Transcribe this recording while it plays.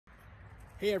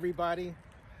Hey everybody,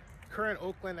 current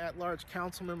Oakland at-large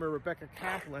council member Rebecca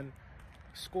Kaplan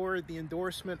scored the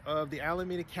endorsement of the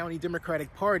Alameda County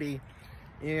Democratic Party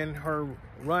in her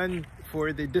run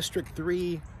for the District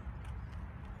 3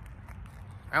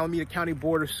 Alameda County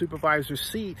Board of Supervisors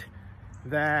seat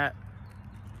that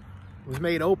was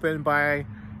made open by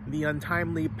the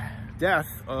untimely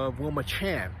death of Wilma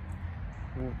Chan.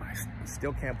 I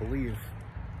still can't believe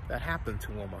that happened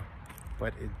to Wilma,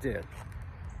 but it did.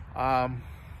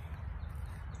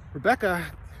 Rebecca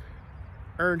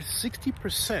earned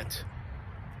 60%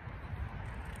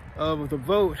 of the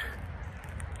vote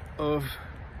of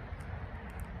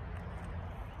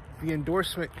the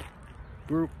endorsement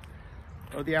group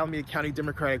of the Alameda County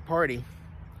Democratic Party,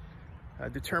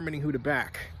 determining who to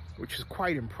back, which is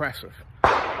quite impressive.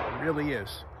 It really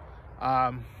is.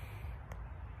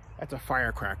 That's a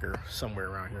firecracker somewhere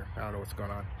around here. I don't know what's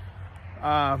going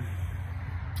on.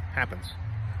 Happens.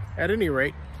 At any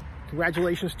rate,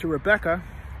 congratulations to Rebecca.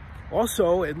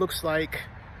 Also, it looks like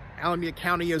Alameda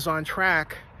County is on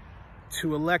track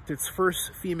to elect its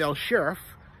first female sheriff.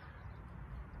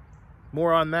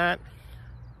 More on that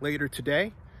later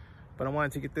today, but I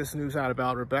wanted to get this news out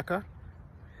about Rebecca,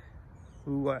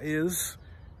 who is,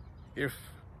 if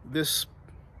this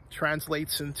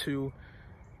translates into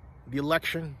the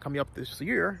election coming up this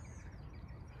year,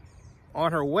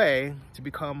 on her way to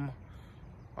become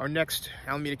our next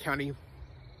Alameda County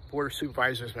Board of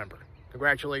Supervisors member.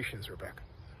 Congratulations, Rebecca.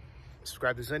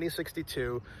 Subscribe to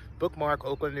Zenny62, bookmark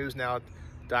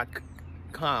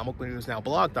oaklandnewsnow.com,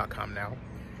 oaklandnewsnowblog.com now.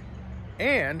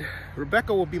 And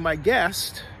Rebecca will be my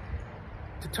guest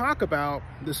to talk about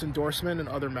this endorsement and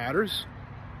other matters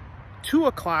 2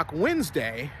 o'clock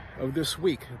Wednesday of this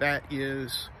week. That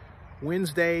is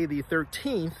Wednesday, the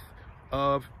 13th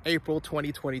of April,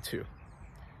 2022.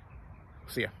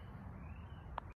 See ya.